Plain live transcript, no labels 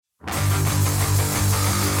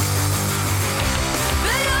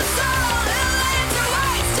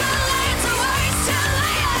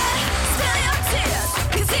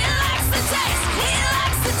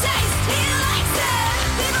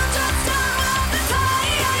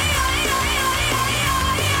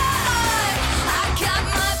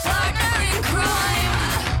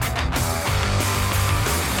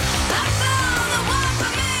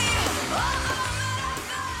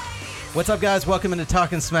What's up, guys? Welcome into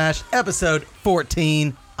Talking Smash, episode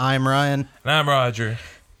 14. I'm Ryan. And I'm Roger.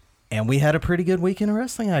 And we had a pretty good weekend of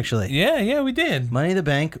wrestling, actually. Yeah, we did. Money in the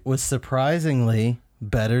Bank was surprisingly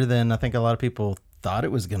better than I think a lot of people thought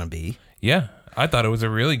it was going to be. Yeah, I thought it was a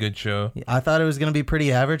really good show. I thought it was going to be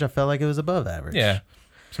pretty average. I felt like it was above average. Yeah.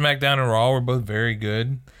 SmackDown and Raw were both very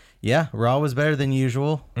good. Yeah, Raw was better than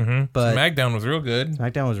usual. Mm-hmm. But SmackDown was real good.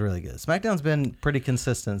 SmackDown was really good. SmackDown's been pretty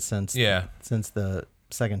consistent since the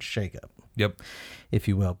second shakeup. Yep. If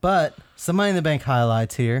you will. But some Money in the Bank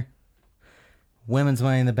highlights here. Women's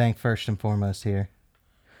Money in the Bank first and foremost here.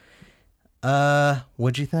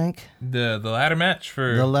 What'd you think? The ladder match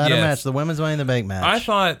for match, the Women's Money in the Bank match.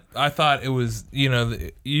 I thought it was,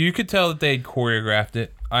 you could tell that they'd choreographed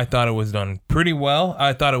it. I thought it was done pretty well.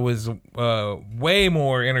 I thought it was way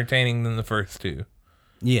more entertaining than the first two.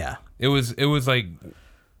 Yeah. It was like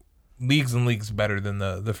leagues and leagues better than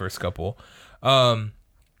the first couple.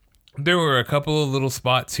 There were a couple of little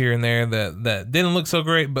spots here and there that didn't look so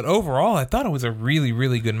great, but overall I thought it was a really,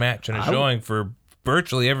 really good match and a showing for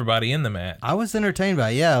virtually everybody in the match. I was entertained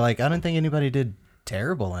by it. Yeah, I didn't think anybody did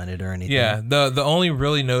terrible in it or anything. Yeah, the only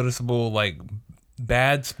really noticeable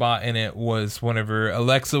bad spot in it was whenever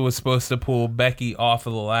Alexa was supposed to pull Becky off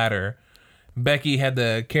of the ladder. Becky had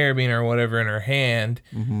the carabiner or whatever in her hand,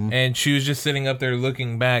 and she was just sitting up there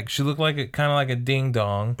looking back. She looked kind of like a ding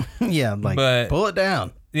dong. Yeah, but pull it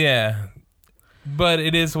down. Yeah, but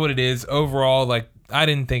it is what it is. Overall, I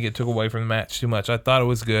didn't think it took away from the match too much. I thought it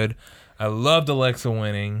was good. I loved Alexa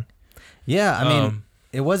winning. Yeah, I mean,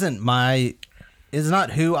 it's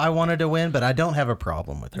not who I wanted to win, but I don't have a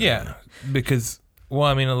problem with her. Yeah, winning. because,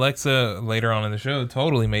 Alexa later on in the show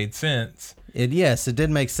totally made sense. Yes, it did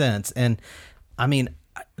make sense. And, I mean,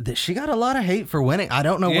 she got a lot of hate for winning. I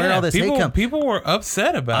don't know where all this hate comes. People were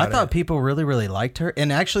upset about it. I thought people really, really liked her.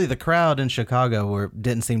 And actually, the crowd in Chicago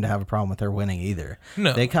didn't seem to have a problem with her winning either.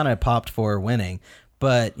 No. They kind of popped for her winning.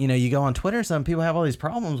 But, you go on Twitter, some people have all these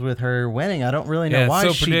problems with her winning. I don't really know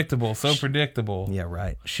why. So predictable. Yeah,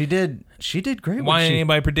 right. She did great. Why ain't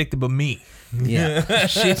anybody predictable but me? Yeah.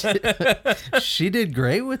 She did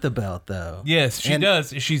great with the belt, though. Yes, she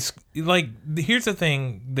does. She's here's the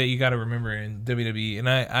thing that you got to remember in WWE, and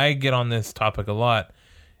I get on this topic a lot,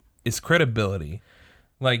 is credibility.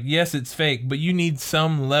 Yes, it's fake, but you need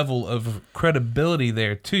some level of credibility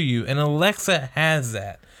there to you, and Alexa has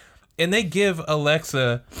that. And they give her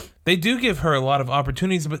a lot of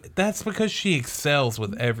opportunities, but that's because she excels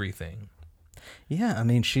with everything. Yeah, I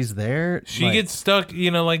mean, she's there. She gets stuck,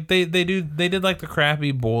 they did the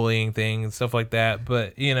crappy bullying thing and stuff like that,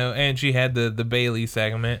 but, and she had the Bailey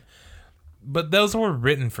segment, but those were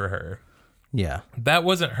written for her. Yeah. That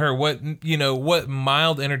wasn't her. What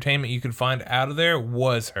mild entertainment you could find out of there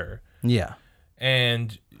was her. Yeah.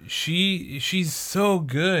 And she's so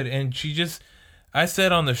good, and she just... I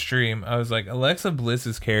said on the stream, I was like, Alexa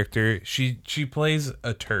Bliss's character, she plays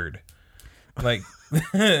a turd.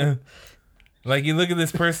 You look at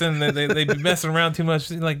this person, they be messing around too much.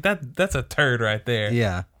 That's a turd right there.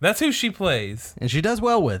 Yeah. That's who she plays. And she does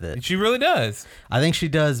well with it. She really does. I think she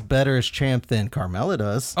does better as champ than Carmella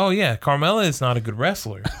does. Oh, yeah. Carmella is not a good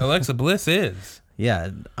wrestler. Alexa Bliss is. Yeah.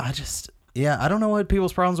 I don't know what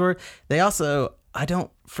people's problems were. I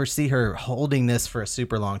don't foresee her holding this for a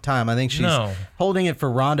super long time. I think she's holding it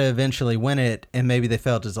for Ronda eventually win it, and maybe they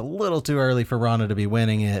felt it's a little too early for Ronda to be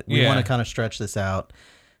winning it. We want to kind of stretch this out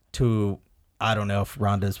to, I don't know if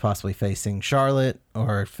Ronda is possibly facing Charlotte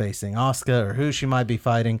or facing Asuka or who she might be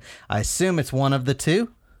fighting. I assume it's one of the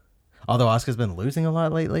two. Although Asuka's been losing a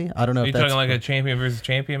lot lately. I don't know if that's... Are you talking a champion versus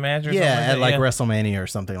champion match or something like that? Yeah, WrestleMania or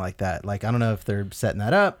something like that. I don't know if they're setting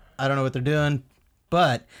that up. I don't know what they're doing.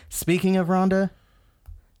 But speaking of Ronda...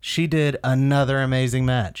 She did another amazing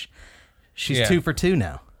match. She's 2 for 2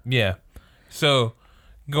 now. Yeah. So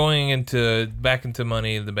going back into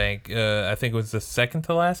Money in the Bank, I think it was the second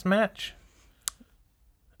to last match.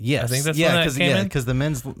 Yes. I think that's when that came in. Because the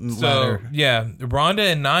men's ladder. Yeah, Ronda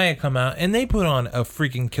and Nia come out and they put on a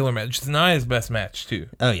freaking killer match. It's Nia's best match too.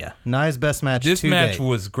 Oh yeah, Nia's best match. This match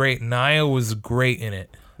was great. Nia was great in it,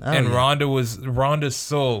 and Ronda's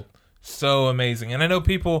so amazing. And I know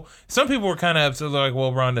some people were kind of upset, like,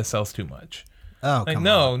 well, Ronda sells too much. Oh, come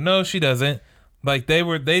on. No, she doesn't.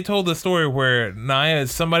 They told the story where Nia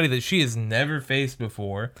is somebody that she has never faced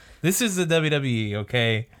before. This is the WWE,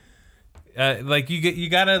 okay? You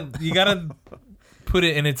gotta put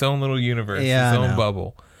it in its own little universe, its own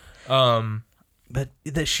bubble. But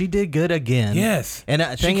that she did good again. Yes, and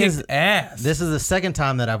the thing is, ass. This is the second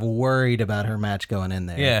time that I've worried about her match going in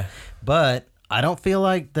there. Yeah, but I don't feel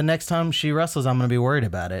like the next time she wrestles, I'm going to be worried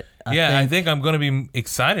about it. I think I'm going to be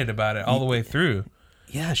excited about it all the way through.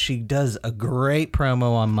 Yeah, she does a great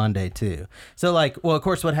promo on Monday too. So of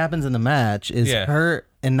course what happens in the match is her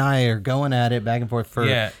and Nia are going at it back and forth for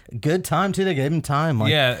a good time too. They gave him time.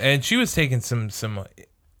 And she was taking some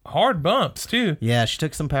hard bumps too. Yeah, she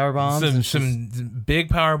took some power bombs. Some big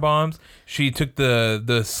power bombs. She took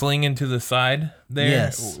the sling into the side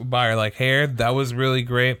there by her hair. That was really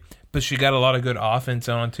great. But she got a lot of good offense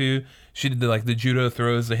on too. She did the judo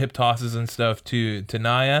throws, the hip tosses and stuff to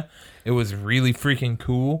Nia. It was really freaking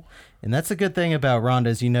cool. And that's a good thing about Ronda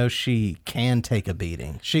is she can take a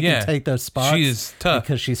beating. She can take those spots. She is tough.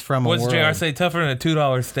 Because she's from a world. What's JR say? Tougher than a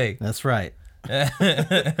 $2 steak. That's right.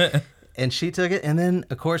 And she took it. And then,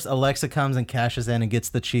 of course, Alexa comes and cashes in and gets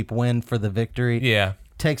the cheap win for the victory. Yeah.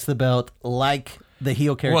 Takes the belt like the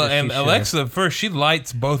heel character. Well, and Alexa, first, she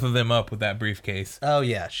lights both of them up with that briefcase. Oh,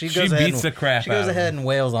 yeah. She beats the crap out of them. She goes ahead and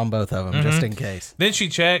wails on both of them just in case. Then she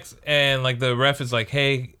checks, and the ref is like,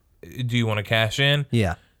 hey, do you want to cash in?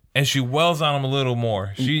 Yeah. And she wails on them a little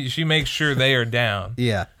more. She makes sure they are down.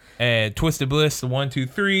 Yeah. And Twisted Bliss, the 1, 2,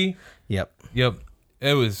 3. Yep.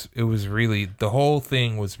 It was really, the whole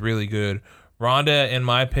thing was really good. Ronda, in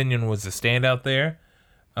my opinion, was the standout there.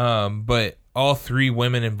 But all three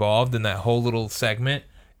women involved in that whole little segment,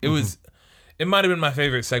 it might have been my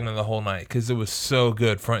favorite segment of the whole night because it was so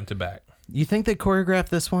good front to back. You think they choreographed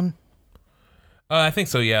this one? I think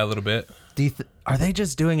so, yeah, a little bit. Are they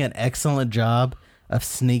just doing an excellent job of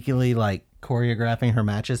sneakily choreographing her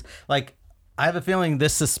matches? I have a feeling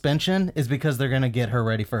this suspension is because they're going to get her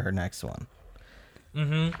ready for her next one.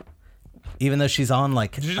 Mm-hmm. Even though she's on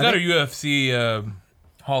she's got her UFC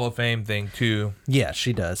Hall of Fame thing too. Yeah,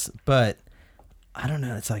 she does. But I don't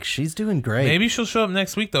know. It's she's doing great. Maybe she'll show up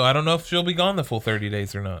next week though. I don't know if she'll be gone the full 30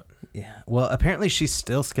 days or not. Yeah. Well, apparently she's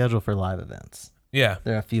still scheduled for live events. Yeah.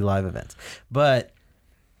 There are a few live events. But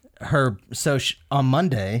on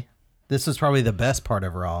Monday, this was probably the best part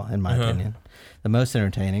of Raw, in my opinion. The most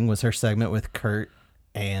entertaining was her segment with Kurt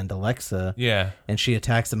and Alexa. Yeah. And she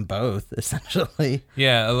attacks them both, essentially.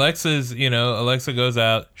 Yeah, Alexa goes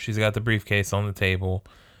out. She's got the briefcase on the table.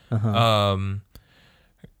 Kurt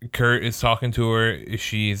is talking to her.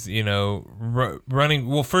 She's, running.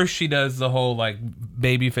 Well, first she does the whole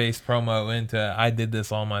babyface promo into I did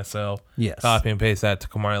this all myself. Yes. Copy and paste that to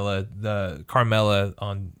Carmella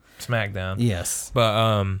on SmackDown. Yes.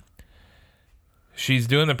 But she's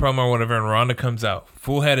doing the promo or whatever, and Ronda comes out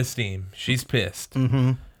full head of steam. She's pissed.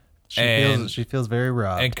 Mm-hmm. She feels very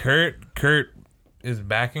robbed. And Kurt is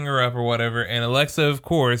backing her up or whatever, and Alexa, of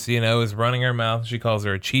course, is running her mouth. She calls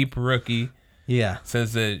her a cheap rookie. Yeah.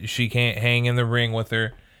 Says that she can't hang in the ring with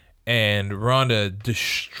her, and Ronda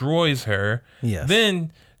destroys her. Yes.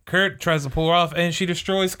 Then Kurt tries to pull her off, and she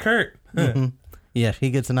destroys Kurt. Mm-hmm. Yeah,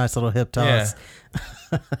 he gets a nice little hip toss.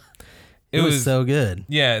 Yeah. It was so good.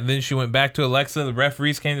 Yeah, then she went back to Alexa. The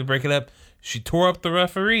referees came to break it up. She tore up the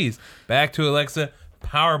referees. Back to Alexa,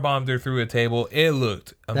 powerbombed her through a table. It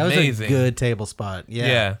looked amazing. That was a good table spot.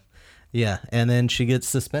 Yeah. Yeah, and then she gets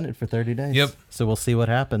suspended for 30 days. Yep. So we'll see what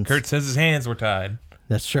happens. Kurt says his hands were tied.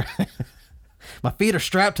 That's right. My feet are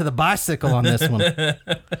strapped to the bicycle on this one. It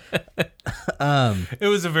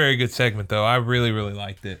was a very good segment, though. I really, really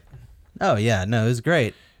liked it. Oh, yeah. No, it was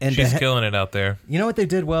great. And she's killing it out there. You know what they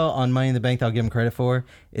did well on Money in the Bank that I'll give them credit for?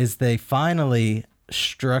 Is they finally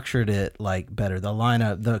structured it better. The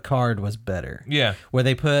lineup, the card was better. Yeah. Where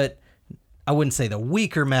they put, I wouldn't say the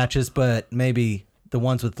weaker matches, but maybe the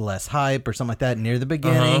ones with less hype or something like that near the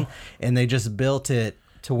beginning. And they just built it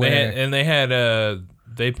to where...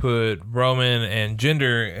 They put Roman and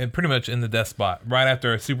Jinder pretty much in the death spot right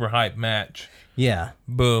after a super hype match. Yeah.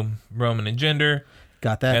 Boom. Roman and Jinder.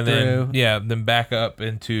 Got that through. Then back up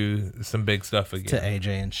into some big stuff again. To AJ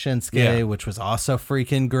and Shinsuke, which was also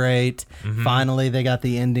freaking great. Mm-hmm. Finally, they got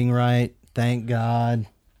the ending right. Thank God.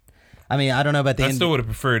 I mean, I don't know about the ending. I still would have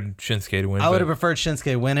preferred Shinsuke to win. I would have preferred Shinsuke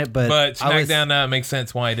to win it, but SmackDown now makes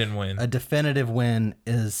sense why he didn't win. A definitive win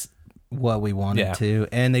is what we wanted to,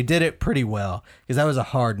 and they did it pretty well because that was a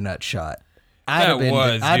hard nut shot. I'd have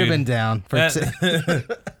been down for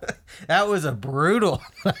that was a brutal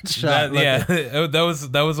nut shot.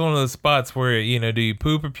 That was one of those spots where do you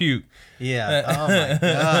poop or puke? Yeah. Oh my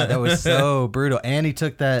God, that was so brutal. And he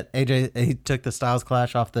took he took the Styles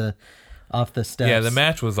Clash off the steps. Yeah, the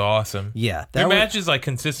match was awesome. Yeah, their matches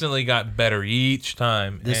consistently got better each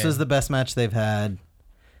time. This was the best match they've had.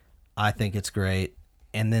 I think it's great.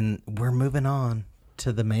 And then we're moving on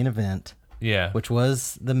to the main event. Yeah, which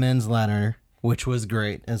was the men's ladder, which was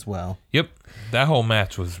great as well. Yep, that whole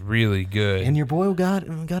match was really good. And your boy got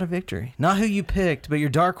a victory. Not who you picked, but your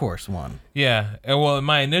dark horse won. Yeah, well,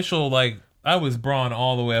 my initial I was Braun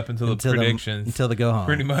all the way up until the predictions. Until the go home.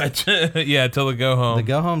 Pretty much. Yeah, until the go home. The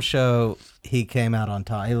go home show, he came out on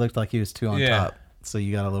top. He looked like he was 2 on top. So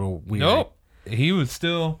you got a little weird. Nope. He was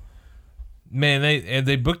still... Man,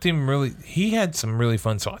 they booked him really... He had some really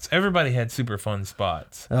fun spots. Everybody had super fun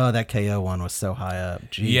spots. Oh, that KO one was so high up.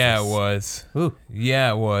 Jesus. Yeah, it was. Ooh.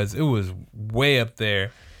 Yeah, it was. It was way up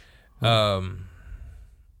there.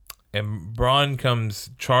 And Braun comes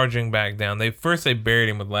charging back down. They buried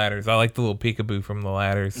him with ladders. I like the little peekaboo from the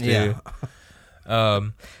ladders, too. Yeah.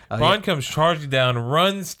 Braun comes charging down,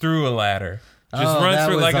 runs through a ladder. Just runs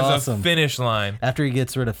through like awesome. It's a finish line. After he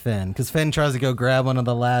gets rid of Finn. Because Finn tries to go grab one of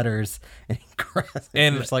the ladders and he grabs it.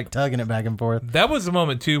 And just like tugging it back and forth. That was the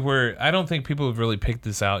moment, too, where I don't think people have really picked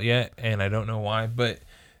this out yet. And I don't know why. But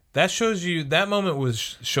that shows you, that moment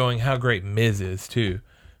was showing how great Miz is, too.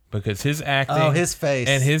 Because his acting. Oh, his face.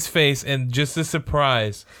 And just the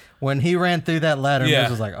surprise. When he ran through that ladder, Miz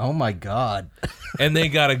was like, oh my God. And they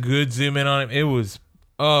got a good zoom in on him. It was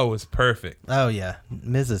perfect. Oh, yeah.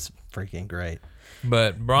 Miz is freaking great.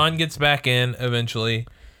 But Braun gets back in eventually,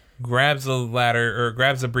 grabs a ladder, or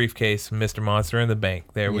grabs a briefcase from Mr. Monster in the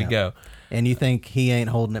bank. There we go. And you think he ain't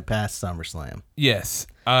holding it past SummerSlam? Yes.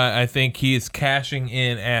 I think he is cashing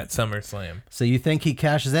in at SummerSlam. So you think he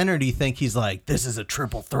cashes in, or do you think he's like, this is a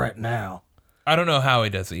triple threat now? I don't know how he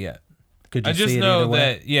does it yet. Could you I just see it know either way?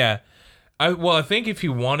 that, yeah. I think if he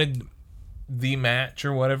wanted the match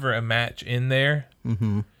or whatever, a match in there,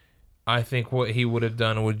 I think what he would have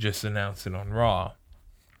done would just announce it on Raw.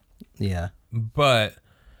 Yeah. But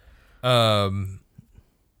what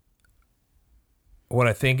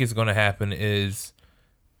I think is going to happen is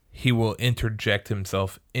he will interject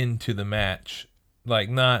himself into the match. I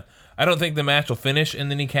don't think the match will finish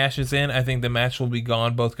and then he cashes in. I think the match will be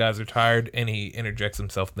gone. Both guys are tired and he interjects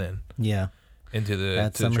himself then. Yeah. Into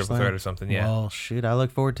the triple threat or something. Yeah. Well, shoot, I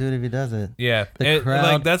look forward to it if he does it. Yeah.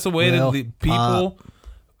 That's a way people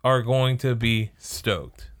are going to be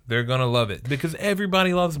stoked. They're going to love it because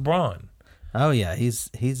everybody loves Braun. Oh, yeah. He's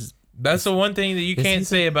That's the one thing that you can't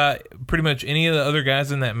say about pretty much any of the other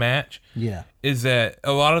guys in that match. Yeah. Is that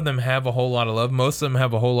a lot of them have a whole lot of love. Most of them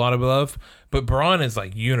have a whole lot of love. But Braun is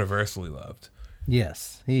like universally loved.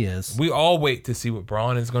 Yes, he is. We all wait to see what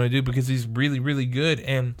Braun is going to do because he's really, really good.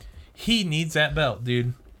 And he needs that belt,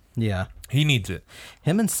 dude. Yeah. He needs it.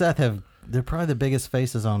 Him and Seth they're probably the biggest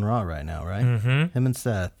faces on Raw right now, right? Mm-hmm. Him and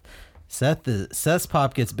Seth. Seth's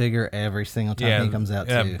pop gets bigger every single time he comes out,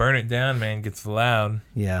 too. Yeah, Burn It Down, man, gets loud.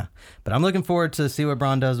 Yeah. But I'm looking forward to see what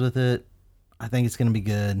Braun does with it. I think it's going to be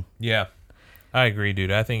good. Yeah. I agree,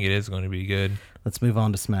 dude. I think it is going to be good. Let's move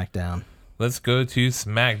on to SmackDown. Let's go to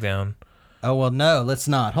SmackDown. Oh, well, no, let's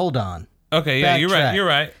not. Hold on. Okay, yeah, you're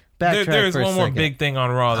right. There's one more big thing on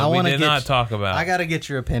Raw that we did not talk about. I got to get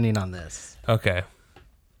your opinion on this. Okay.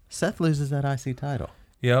 Seth loses that IC title.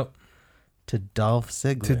 Yep. To Dolph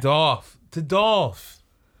Ziggler. To Dolph.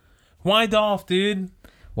 Why Dolph, dude?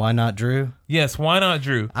 Why not Drew? Yes, why not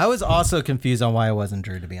Drew? I was also confused on why it wasn't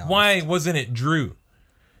Drew, to be honest. Why wasn't it Drew?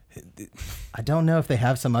 I don't know if they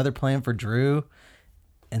have some other plan for Drew,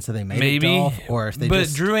 and so they made it Dolph, or if they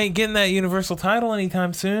But Drew ain't getting that Universal title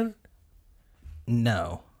anytime soon.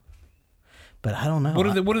 No. But I don't know.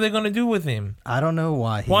 What are they going to do with him? I don't know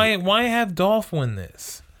why. Why have Dolph win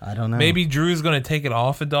this? I don't know. Maybe Drew's going to take it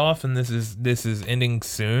off of Dolph, and this is ending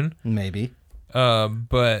soon. Maybe.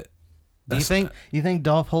 But you think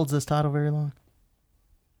Dolph holds this title very long?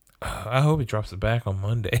 I hope he drops it back on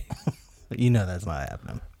Monday. You know that's not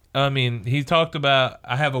happening. I mean, he talked about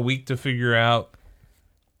I have a week to figure out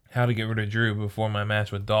how to get rid of Drew before my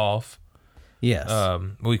match with Dolph. Yes.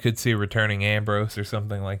 We could see a returning Ambrose or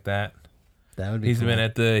something like that. That would be. He's been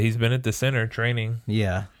at the center training.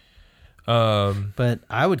 Yeah. But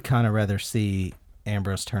I would kind of rather see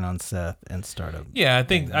Ambrose turn on Seth and start up. Yeah, I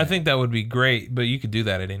think that would be great, but you could do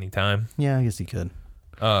that at any time. Yeah, I guess you could.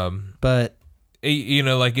 But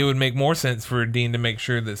it would make more sense for Dean to make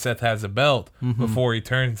sure that Seth has a belt before he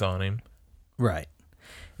turns on him. Right.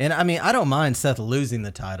 And I mean, I don't mind Seth losing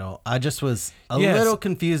the title. I just was a little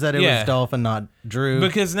confused that it was Dolph and not Drew.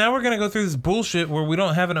 Because now we're going to go through this bullshit where we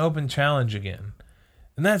don't have an open challenge again.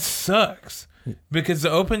 And that sucks. Because the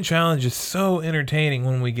open challenge is so entertaining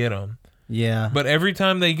when we get them. Yeah. But every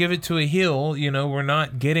time they give it to a heel, we're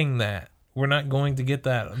not getting that. We're not going to get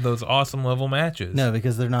those awesome level matches. No,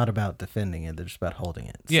 because they're not about defending it. They're just about holding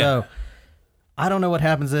it. Yeah. So I don't know what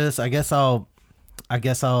happens to this. I guess I'll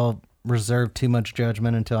reserve too much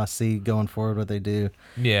judgment until I see going forward what they do.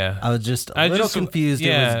 Yeah. I was just a little confused. It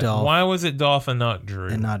was Dolph. Why was it Dolph and not Drew?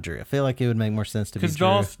 I feel like it would make more sense to be Drew.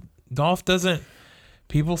 Because Dolph doesn't...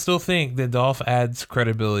 People still think that Dolph adds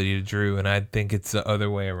credibility to Drew, and I think it's the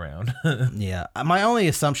other way around. Yeah. My only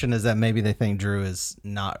assumption is that maybe they think Drew is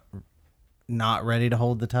not ready to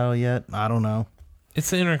hold the title yet. I don't know. It's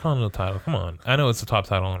the Intercontinental title. Come on. I know it's the top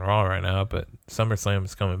title on Raw right now, but SummerSlam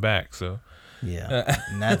is coming back, so. Yeah.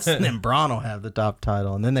 And then Braun will have the top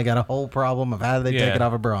title, and then they got a whole problem of how do they take it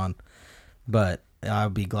off of Braun. But I'll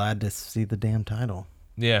be glad to see the damn title.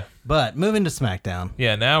 Yeah. But moving to SmackDown.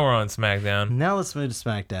 Yeah, now we're on SmackDown. Now let's move to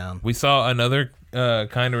SmackDown. We saw another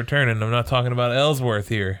kind of return, and I'm not talking about Ellsworth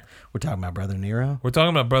here. We're talking about Brother Nero? We're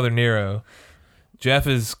talking about Brother Nero. Jeff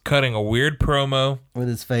is cutting a weird promo. With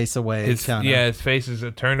his face away. His face is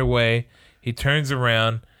turned away. He turns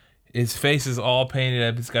around. His face is all painted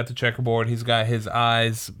up. He's got the checkerboard. He's got his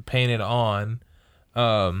eyes painted on.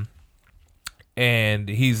 And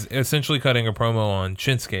he's essentially cutting a promo on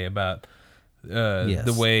Shinsuke about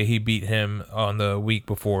the way he beat him on the week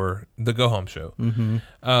before the Go Home show.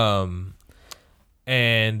 Mm-hmm.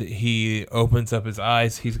 And he opens up his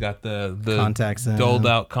eyes. He's got the contacts doled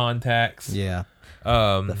out contacts. Yeah.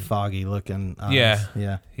 The foggy looking eyes.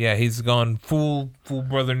 Yeah. He's gone full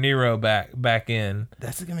Brother Nero back in.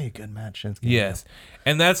 That's gonna be a good match, Shinsuke. Yes.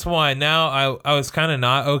 And that's why now I was kind of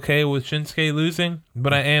not okay with Shinsuke losing,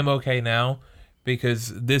 but I am okay now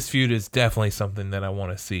because this feud is definitely something that I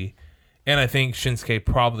want to see. And I think Shinsuke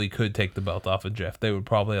probably could take the belt off of Jeff. They would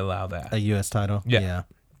probably allow that. A U.S. title? Yeah.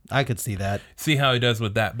 I could see that. See how he does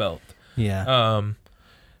with that belt. Yeah.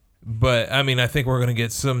 But, I mean, I think we're going to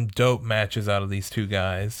get some dope matches out of these two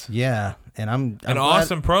guys. Yeah. And I'm glad,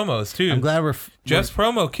 awesome promos, too. I'm glad Jeff's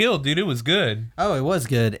promo killed, dude. It was good. Oh, it was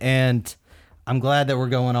good. And I'm glad that we're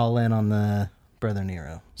going all in on the Brother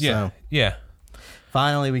Nero. Yeah. So, yeah.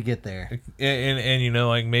 Finally, we get there. And you know,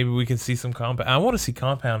 like, maybe we can see some compound. I want to see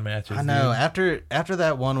compound matches. I know. Dude. After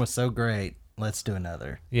that one was so great, let's do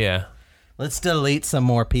another. Yeah. Let's delete some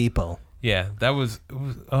more people. Yeah. It was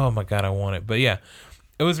oh, my God, I want it. But, yeah.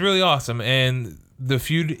 It was really awesome, and the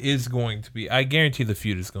feud is going to be... I guarantee the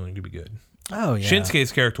feud is going to be good. Oh, yeah.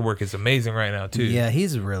 Shinsuke's character work is amazing right now, too. Yeah,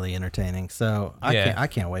 he's really entertaining, so I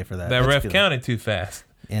can't wait for that. That ref counted too fast.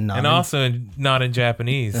 And also not in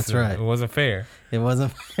Japanese. That's right. It wasn't fair. It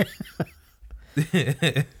wasn't fair.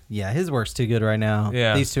 Yeah, his work's too good right now.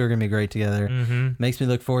 Yeah. These two are going to be great together. Mm-hmm. Makes me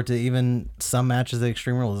look forward to even some matches at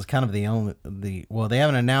Extreme Rules. It's kind of well, they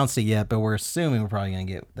haven't announced it yet, but we're assuming we're probably going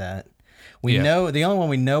to get that. We know the only one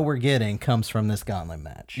we know we're getting comes from this gauntlet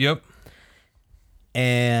match. Yep.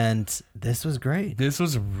 And this was great. This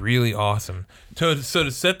was really awesome. So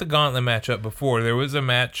to set the gauntlet match up before, there was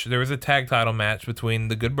a tag title match between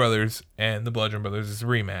the Good Brothers and the Bludgeon Brothers. It's a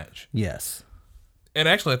rematch. Yes. And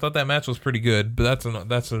actually, I thought that match was pretty good, but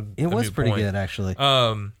it was pretty good actually.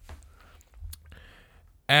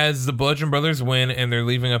 As the Bludgeon Brothers win and they're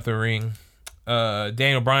leaving up the ring,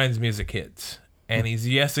 Daniel Bryan's music hits. And he's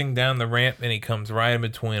yesing down the ramp, and he comes right in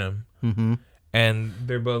between them. Mm-hmm. And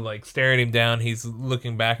they're both, like, staring him down. He's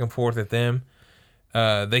looking back and forth at them.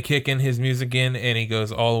 They kick in his music in, and he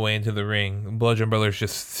goes all the way into the ring. The Bludgeon Brothers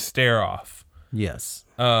just stare off. Yes.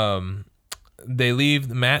 They leave.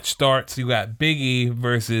 The match starts. You got Big E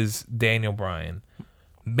versus Daniel Bryan.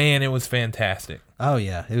 Man, it was fantastic. Oh,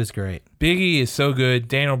 yeah. It was great. Big E is so good.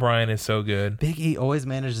 Daniel Bryan is so good. Big E always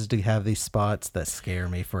manages to have these spots that scare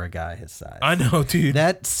me for a guy his size. I know, dude.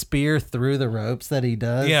 That spear through the ropes that he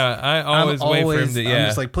does. Yeah, I always wait for him to, I'm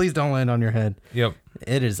just like, please don't land on your head. Yep.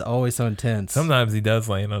 It is always so intense. Sometimes he does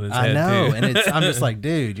land on his head, I know, too. and I'm just like,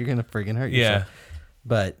 dude, you're going to freaking hurt yourself. Yeah.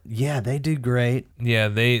 But, yeah, they do great. Yeah,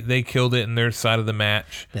 they killed it in their side of the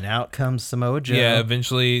match. Then out comes Samoa Joe. Yeah,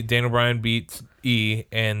 eventually Daniel Bryan beats E,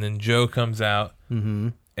 and then Joe comes out. Mm-hmm.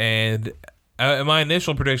 And my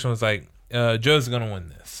initial prediction was like, Joe's going to win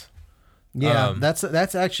this. Yeah, that's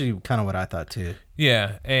actually kind of what I thought, too.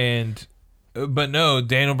 Yeah, but no,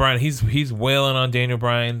 Daniel Bryan, he's wailing on Daniel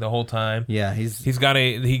Bryan the whole time. Yeah, he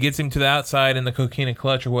gets him to the outside in the coquina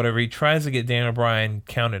clutch or whatever. He tries to get Daniel Bryan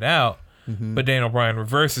counted out. Mm-hmm. But Daniel Bryan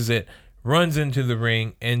reverses it, runs into the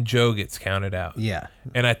ring, and Joe gets counted out. Yeah.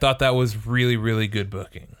 And I thought that was really, really good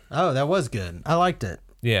booking. Oh, that was good. I liked it.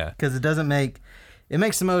 Yeah. Because it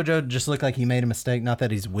makes Samoa Joe just look like he made a mistake, not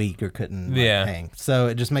that he's weak or couldn't hang. So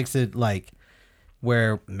it just makes it like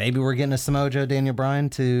where maybe we're getting a Samoa Joe Daniel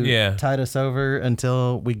Bryan to tide us over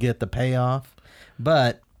until we get the payoff.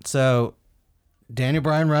 But so Daniel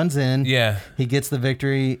Bryan runs in. Yeah. He gets the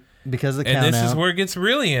victory because of the count out. And this is where it gets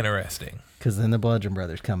really interesting. Because then the Bludgeon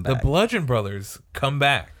Brothers come back. The Bludgeon Brothers come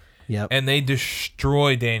back. Yep. And they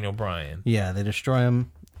destroy Daniel Bryan. Yeah, they destroy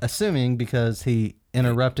him, assuming because he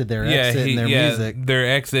interrupted their exit and their music. Their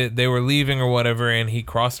exit, they were leaving or whatever, and he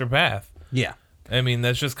crossed their path. Yeah. I mean,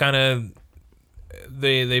 that's just kind of...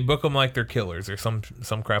 they book them like they're killers or some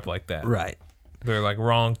crap like that. Right. They're like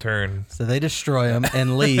wrong turn. So they destroy him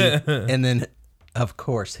and leave, and then, of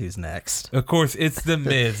course, who's next? Of course, it's the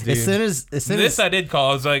Miz, dude. as soon as I did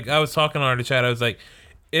call. I was talking on the chat. I was like,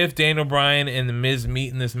 if Daniel Bryan and the Miz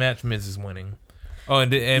meet in this match, Miz is winning. Oh, and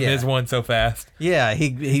Miz won so fast. Yeah,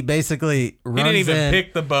 he basically runs in. He didn't even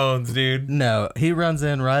pick the bones, dude. No, he runs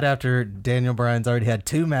in right after Daniel Bryan's already had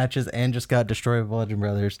 2 matches and just got destroyed by Bludgeon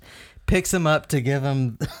Brothers. Picks him up to give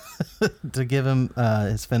him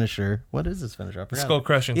his finisher. What is his finisher? Skull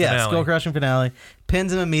crushing finale. Yeah, skull crushing finale.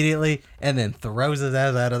 Pins him immediately and then throws his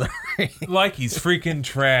ass out of the ring. Like he's freaking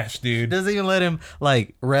trash, dude. Doesn't even let him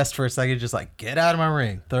like rest for a second. Just like, get out of my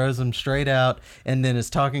ring. Throws him straight out and then is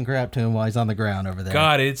talking crap to him while he's on the ground over there.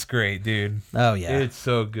 God, it's great, dude. Oh yeah, it's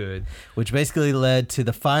so good. Which basically led to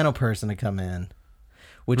the final person to come in,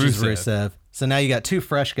 which is Rusev. So now you got 2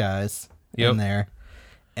 fresh guys in there.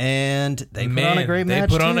 And they put on a great match.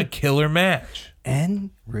 They put on a killer match.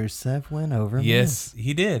 And Rusev went over Miz. Yes,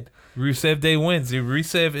 he did. Rusev Day wins.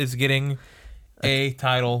 Rusev is getting a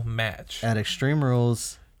title match at Extreme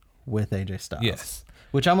Rules with AJ Styles. Yes.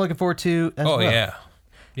 Which I'm looking forward to as well. Oh, yeah.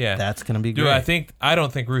 Yeah. That's going to be great. Dude, I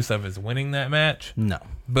don't think Rusev is winning that match. No.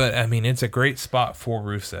 But, I mean, it's a great spot for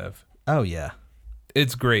Rusev. Oh, yeah.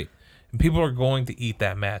 It's great. And people are going to eat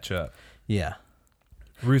that match up. Yeah.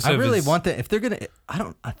 Rusev I really want that. If they're gonna,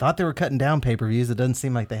 I thought they were cutting down pay-per-views. It doesn't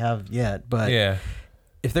seem like they have yet. But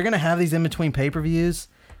if they're gonna have these in between pay-per-views,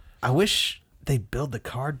 I wish they build the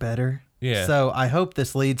card better. Yeah. So I hope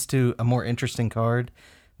this leads to a more interesting card.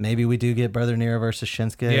 Maybe we do get Brother Nero versus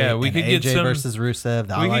Shinsuke. Yeah, we could AJ get some versus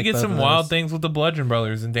Rusev. We could get some wild things with the Bludgeon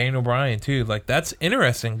Brothers and Daniel Bryan too. Like that's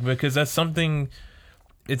interesting because that's something.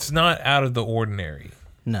 It's not out of the ordinary.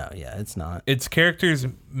 No, yeah, it's not. It's characters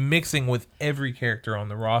mixing with every character on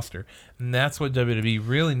the roster. And that's what WWE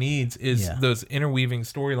really needs is those interweaving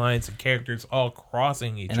storylines and characters all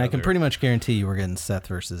crossing each other. And I can pretty much guarantee you we're getting Seth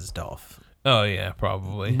versus Dolph. Oh, yeah,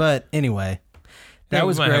 probably. But anyway, that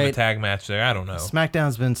was might great. Have a tag match there. I don't know.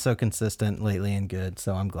 SmackDown's been so consistent lately and good,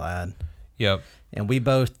 so I'm glad. Yep. And we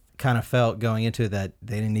both kind of felt going into it that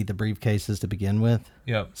they didn't need the briefcases to begin with.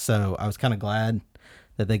 Yep. So I was kind of glad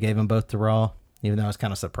that they gave them both to Raw. Even though I was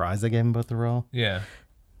kind of surprised they gave him both the Raw. Yeah.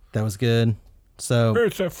 That was good. So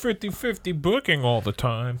it's a 50-50 booking all the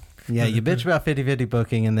time. Yeah, you bitch about 50-50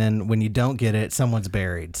 booking, and then when you don't get it, someone's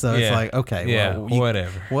buried. So it's like, okay, well,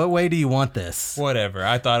 whatever. What way do you want this? Whatever.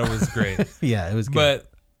 I thought it was great. Yeah, it was good.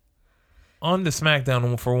 But on to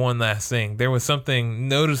SmackDown for one last thing. There was something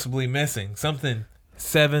noticeably missing. Something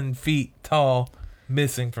 7 feet tall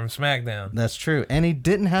missing from SmackDown. That's true. And he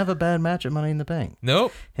didn't have a bad match at Money in the Bank.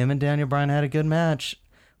 Nope. Him and Daniel Bryan had a good match,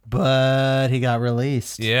 but he got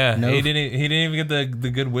released. Yeah. He didn't even get the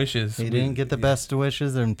good wishes. He didn't get the best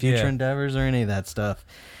wishes or future endeavors or any of that stuff.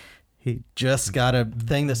 He just got a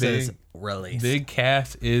thing that says release. Big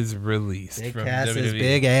Cass is released. Big from Cass WWE. is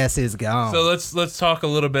big ass is gone. So let's talk a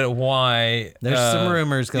little bit why there's some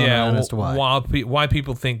rumors going on as to why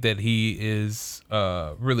people think that he is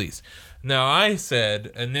released. Now, I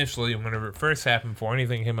said initially, whenever it first happened, before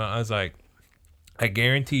anything came out, I was like, I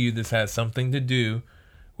guarantee you this has something to do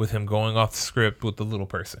with him going off the script with the little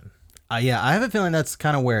person. Yeah, I have a feeling that's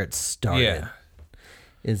kind of where it started. Yeah.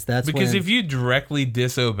 Because if you directly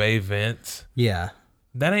disobey Vince, that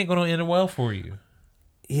ain't going to end well for you.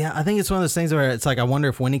 Yeah, I think it's one of those things where it's like, I wonder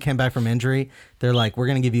if when he came back from injury, they're like, we're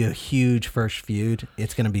going to give you a huge first feud.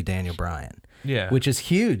 It's going to be Daniel Bryan. Yeah. Which is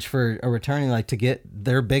huge for a returning, like to get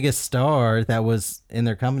their biggest star that was in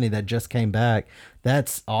their company that just came back.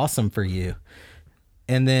 That's awesome for you.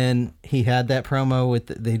 And then he had that promo with,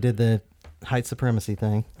 they did the height supremacy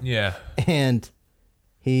thing. Yeah. And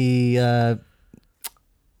he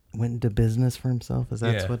went into business for himself. Is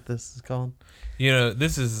that what this is called? You know,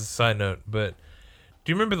 this is a side note, but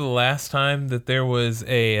do you remember the last time that there was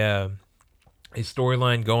a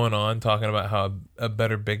storyline going on talking about how a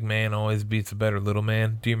better big man always beats a better little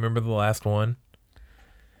man? Do you remember the last one?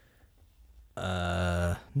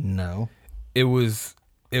 No. It was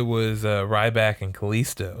Ryback and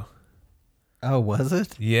Kalisto. Oh, was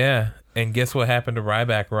it? Yeah. And guess what happened to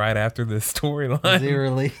Ryback right after this storyline? Was he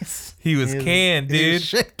released? He was canned, dude. He was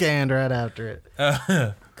shit canned right after it.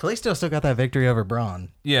 Kalisto still got that victory over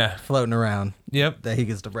Braun. Yeah. Floating around. Yep. That he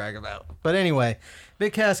gets to brag about. But anyway,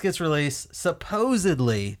 Big Cass gets released.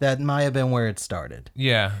 Supposedly, that might have been where it started.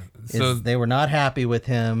 Yeah. So they were not happy with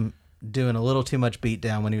him doing a little too much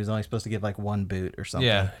beatdown when he was only supposed to give like one boot or something.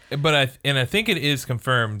 Yeah. But I think it is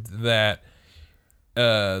confirmed that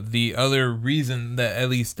the other reason that at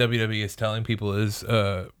least WWE is telling people is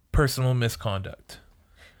personal misconduct.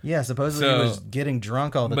 Yeah, supposedly he was getting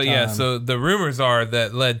drunk all the time. But yeah, so the rumors are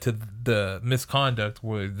that led to the misconduct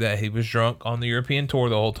was that he was drunk on the European tour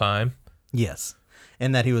the whole time. Yes.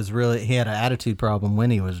 And that he had an attitude problem when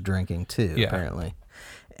he was drinking too, apparently.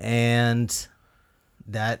 And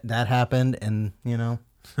that happened, and and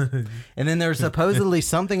then there was supposedly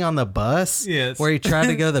something on the bus where he tried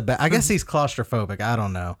to go to the back. I guess he's claustrophobic. I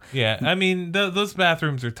don't know. Yeah, I mean those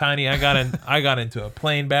bathrooms are tiny. I got into a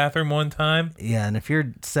plain bathroom one time. Yeah, and if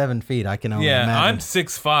you're 7 feet, I can only imagine. I'm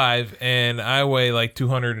 6'5" and I weigh like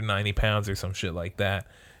 290 pounds or some shit like that.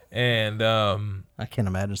 And I can't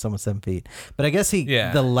imagine someone 7 feet. But I guess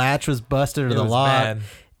the latch was busted or the lock. Bad.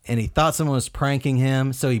 And he thought someone was pranking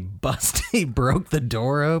him, so he broke the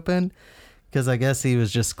door open. Because I guess he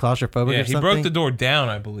was just claustrophobic or something. He broke the door down,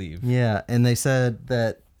 I believe. Yeah, and they said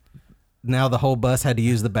that now the whole bus had to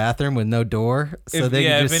use the bathroom with no door. So if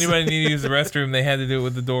anybody needed to use the restroom, they had to do it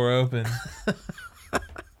with the door open.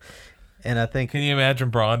 And I think... Can you imagine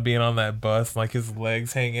Braun being on that bus, like his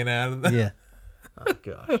legs hanging out of the... Yeah. Oh,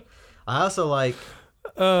 gosh. I also like...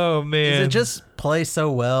 Oh, man. Does it just play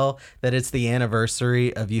so well that it's the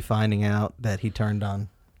anniversary of you finding out that he turned on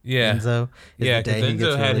Enzo? Yeah, because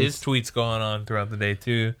Enzo had his tweets going on throughout the day,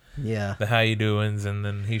 too. Yeah. The how you doings, and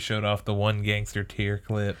then he showed off the one gangster tear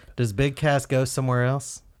clip. Does Big Cass go somewhere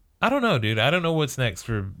else? I don't know, dude. I don't know what's next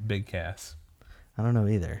for Big Cass. I don't know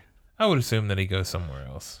either. I would assume that he goes somewhere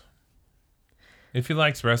else. If he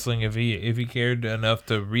likes wrestling, if he cared enough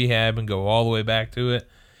to rehab and go all the way back to it,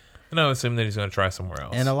 then I would assume that he's going to try somewhere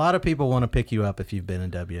else. And a lot of people want to pick you up if you've been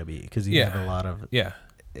in WWE because you have a lot of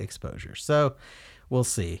exposure. So we'll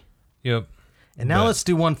see. Yep. And now let's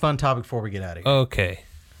do one fun topic before we get out of here. Okay.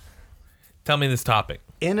 Tell me this topic.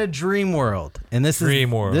 In a dream world, and this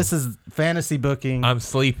is fantasy booking. I'm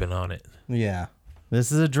sleeping on it. Yeah.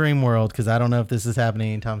 This is a dream world because I don't know if this is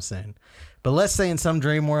happening anytime soon. But let's say in some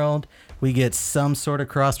dream world, we get some sort of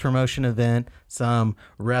cross-promotion event, some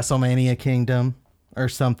WrestleMania Kingdom or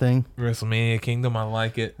something. WrestleMania Kingdom, I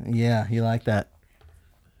like it. Yeah, you like that.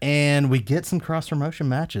 And we get some cross-promotion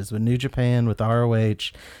matches with New Japan, with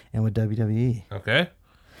ROH, and with WWE. Okay.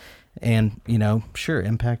 And, sure,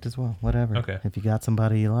 Impact as well, whatever. Okay. If you got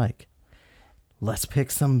somebody you like. Let's pick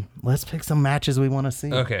some matches we want to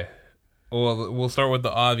see. Okay. Well, we'll start with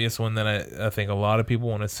the obvious one that I think a lot of people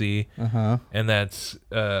want to see, and that's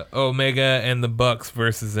Omega and the Bucks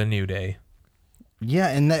versus the New Day. Yeah,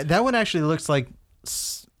 and that one actually looks like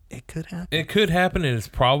it could happen. It could happen, and it's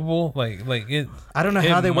probable. Like it. I don't know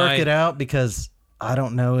how they work it out because I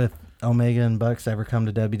don't know if Omega and Bucks ever come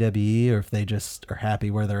to WWE or if they just are happy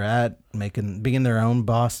where they're at, being their own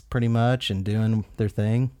boss pretty much and doing their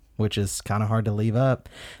thing, which is kind of hard to leave up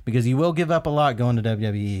because you will give up a lot going to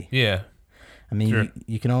WWE. Yeah. I mean, sure.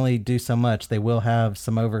 you can only do so much. They will have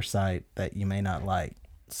some oversight that you may not like.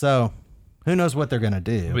 So, who knows what they're going to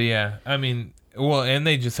do. But yeah, I mean, and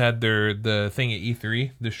they just had the thing at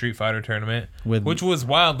E3, the Street Fighter tournament, which was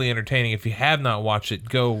wildly entertaining. If you have not watched it,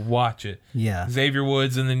 go watch it. Yeah. Xavier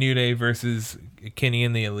Woods and the New Day versus Kenny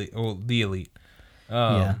and the Elite.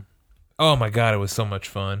 Yeah. Oh my God, it was so much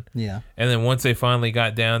fun. Yeah. And then once they finally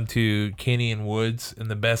got down to Kenny and Woods in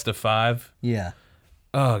the best of 5. Yeah.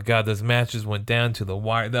 Oh, God, those matches went down to the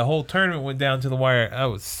wire. The whole tournament went down to the wire. I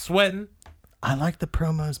was sweating. I like the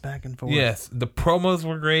promos back and forth. Yes, the promos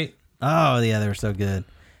were great. Oh, yeah, they were so good.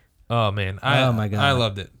 Oh, man. Oh, my God. I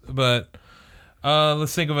loved it. But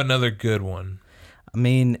let's think of another good one. I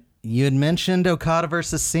mean, you had mentioned Okada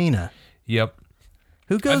versus Cena. Yep.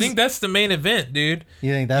 Who goes? I think that's the main event, dude.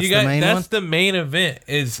 You think that's the main one? That's the main event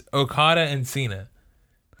is Okada and Cena.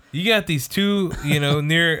 You got these two,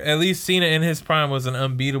 near at least Cena in his prime was an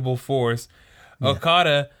unbeatable force. Yeah.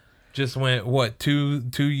 Okada just went what 2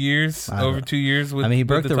 years over 2 years with. I mean, he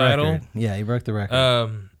broke the title. Record. Yeah, he broke the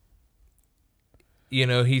record.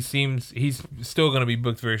 He's still going to be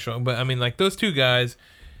booked very strong. But I mean, like those two guys,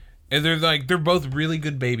 they're both really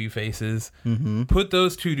good baby faces. Mm-hmm. Put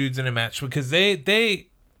those two dudes in a match because they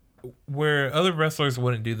where other wrestlers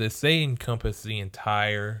wouldn't do this. They encompass the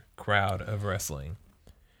entire crowd of wrestling.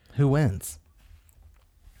 Who wins?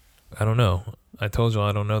 I don't know. I told you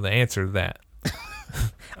I don't know the answer to that.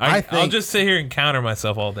 I'll just sit here and counter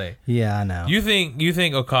myself all day. Yeah, I know. You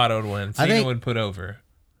think Okada would win? Cena would put over.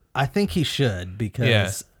 I think he should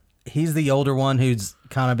because he's the older one who's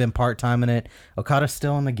kind of been part-time in it. Okada's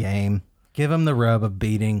still in the game. Give him the rub of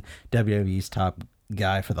beating WWE's top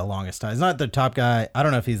guy for the longest time. He's not the top guy. I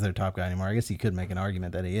don't know if he's their top guy anymore. I guess you could make an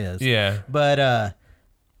argument that he is. Yeah. But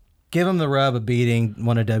give him the rub of beating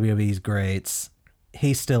one of WWE's greats.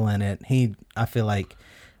 He's still in it. I feel like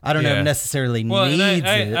I don't know if necessarily needs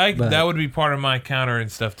it. But that would be part of my counter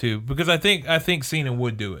and stuff too, because I think Cena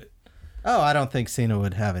would do it. Oh, I don't think Cena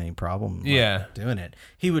would have any problem doing it.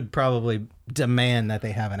 He would probably demand that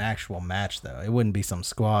they have an actual match, though. It wouldn't be some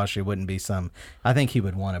squash. It wouldn't be some... I think he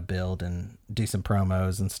would want to build and do some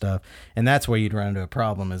promos and stuff. And that's where you'd run into a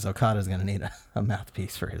problem, is Okada's going to need a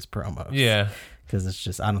mouthpiece for his promos. Yeah. Because it's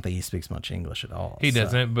just... I don't think he speaks much English at all. He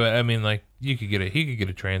doesn't, but I mean, like, he could get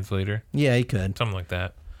a translator. Yeah, he could. Something like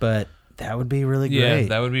that. But that would be really great. Yeah,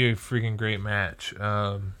 that would be a freaking great match.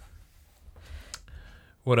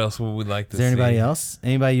 What else would we like to see? Is there anybody else?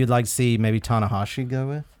 Anybody you'd like to see maybe Tanahashi go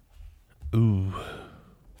with? Ooh.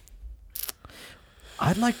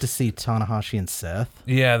 I'd like to see Tanahashi and Seth.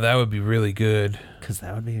 Yeah, that would be really good. Because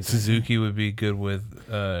that would be... Suzuki would be good with...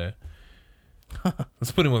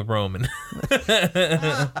 let's put him with Roman.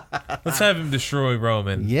 Let's have him destroy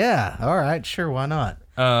Roman. Yeah, all right, sure, why not?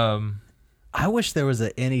 I wish there was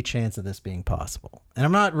any chance of this being possible. And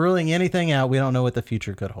I'm not ruling anything out. We don't know what the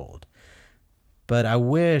future could hold. But I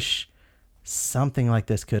wish something like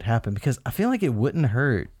this could happen, because I feel like it wouldn't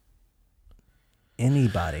hurt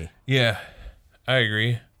anybody. Yeah, I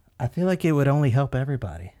agree. I feel like it would only help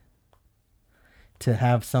everybody to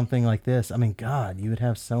have something like this. I mean, God, you would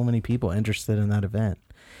have so many people interested in that event.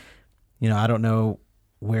 You know, I don't know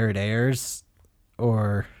where it airs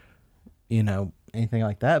or, you know, anything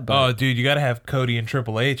like that. But oh, dude, you got to have Cody and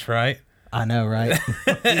Triple H, right? I know, right?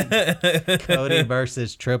 Cody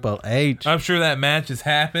versus Triple H. I'm sure that match has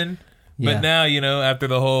happened. But now, you know, after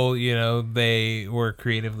the whole, you know, they were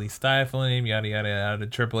creatively stifling him, yada, yada, yada.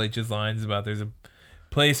 Triple H's lines about there's a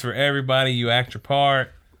place for everybody, you act your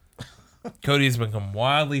part. Cody's become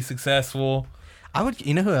wildly successful.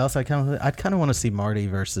 You know who else I'd kind of want to see Marty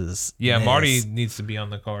versus Miz. Marty needs to be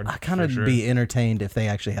on the card. I kind of be entertained if they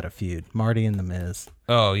actually had a feud. Marty and the Miz.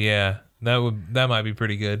 Oh, yeah. That might be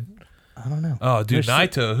pretty good. I don't know. Oh, dude,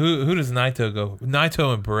 Naito. Who does Naito go?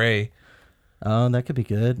 Naito and Bray. Oh, that could be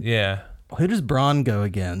good. Yeah. Who does Braun go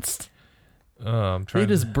against? I'm trying. Who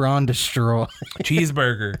does Braun destroy?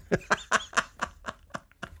 Cheeseburger.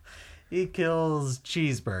 He kills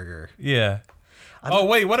Cheeseburger. Yeah. Oh,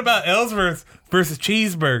 wait, what about Ellsworth versus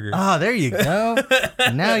Cheeseburger? Oh, there you go.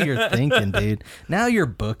 Now you're thinking, dude. Now you're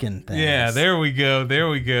booking things. Yeah, there we go.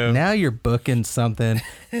 Now you're booking something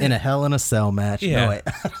in a Hell in a Cell match. Yeah. No, wait.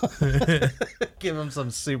 Give him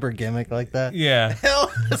some super gimmick like that. Yeah.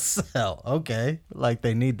 Hell in a Cell. Okay. Like,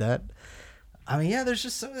 they need that. I mean, yeah,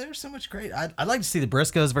 there's so much great. I'd like to see the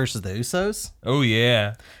Briscoes versus the Usos. Oh,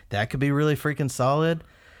 yeah. That could be really freaking solid.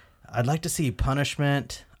 I'd like to see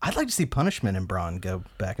Punishment. I'd like to see Punishment and Braun go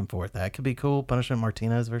back and forth. That could be cool. Punishment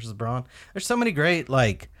Martinez versus Braun. There's so many great,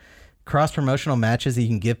 like, cross-promotional matches that you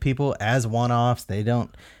can give people as one-offs.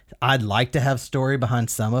 I'd like to have story behind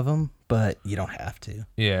some of them, but you don't have to.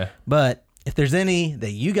 Yeah. But if there's any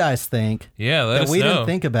that you guys think that we didn't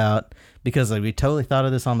think about, because like, we totally thought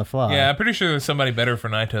of this on the fly. Yeah, I'm pretty sure there's somebody better for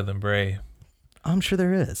Naito than Bray. I'm sure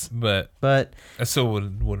there is. But I still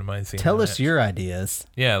wouldn't mind seeing Tell us your ideas.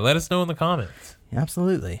 Yeah, let us know in the comments.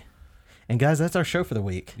 Absolutely. And guys, that's our show for the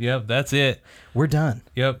week. Yep, that's it. We're done.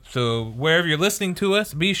 Yep. So wherever you're listening to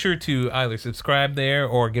us, be sure to either subscribe there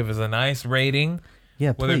or give us a nice rating.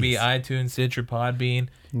 Yeah, whether it be iTunes, Stitcher, Podbean,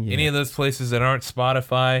 any of those places that aren't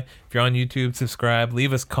Spotify. If you're on YouTube, subscribe.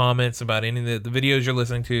 Leave us comments about any of the videos you're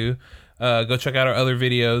listening to. Go check out our other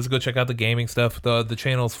videos. Go check out the gaming stuff. The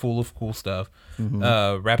channel's full of cool stuff.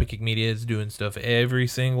 Mm-hmm. Rapid Kick Media is doing stuff every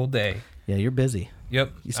single day. Yeah, you're busy.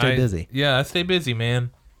 Yep. You stay busy. Yeah, I stay busy,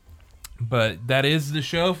 man. But that is the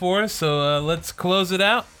show for us, so let's close it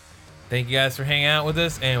out. Thank you guys for hanging out with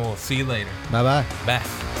us, and we'll see you later. Bye-bye.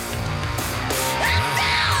 Bye.